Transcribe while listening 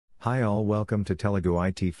Hi all, welcome to Telugu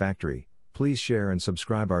IT Factory. Please share and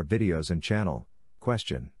subscribe our videos and channel.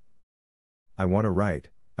 Question. I want to write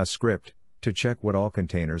a script to check what all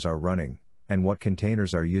containers are running and what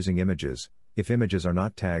containers are using images. If images are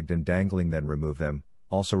not tagged and dangling, then remove them.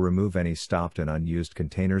 Also remove any stopped and unused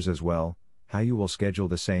containers as well. How you will schedule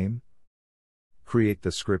the same? Create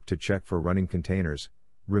the script to check for running containers,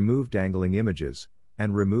 remove dangling images,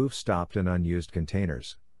 and remove stopped and unused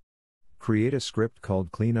containers. Create a script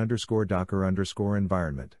called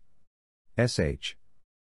clean_docker_environment. sh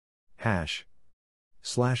hash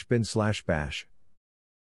 /bin/bash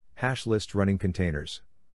hash list running containers,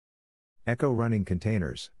 echo running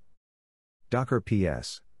containers, docker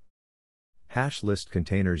ps hash list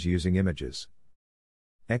containers using images,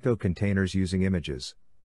 echo containers using images,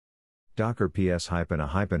 docker ps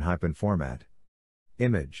 -a format,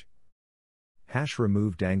 image hash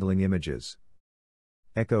remove dangling images,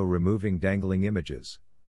 echo removing dangling images,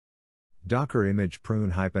 docker image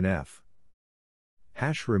prune -f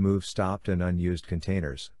hash remove stopped and unused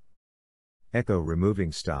containers, echo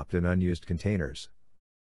removing stopped and unused containers,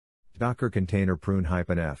 docker container prune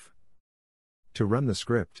 -f. To run the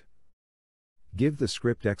script, give the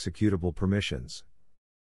script executable permissions.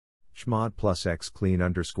 chmod +x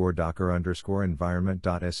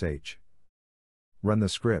clean_docker_environment.sh. Run the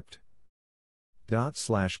script.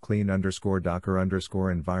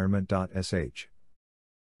 /clean_docker_environment.sh.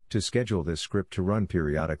 To schedule this script to run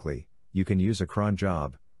periodically, you can use a cron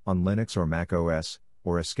job on Linux or Mac OS,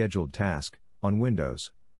 or a scheduled task on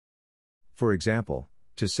Windows. For example,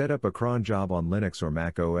 to set up a cron job on Linux or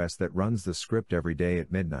Mac OS that runs the script every day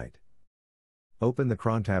at midnight, open the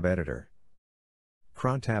crontab editor.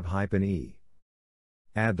 Crontab -e.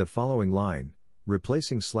 Add the following line,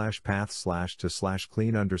 replacing /path/ to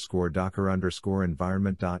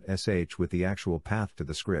 /clean_docker_environment.sh with the actual path to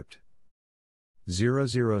the script. 00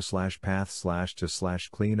 /path/ to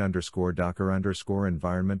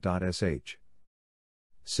 /clean_docker_environment.sh.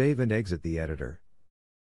 Save and exit the editor.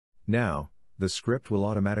 Now, the script will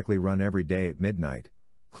automatically run every day at midnight,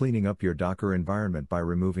 cleaning up your Docker environment by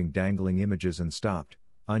removing dangling images and stopped,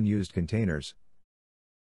 unused containers,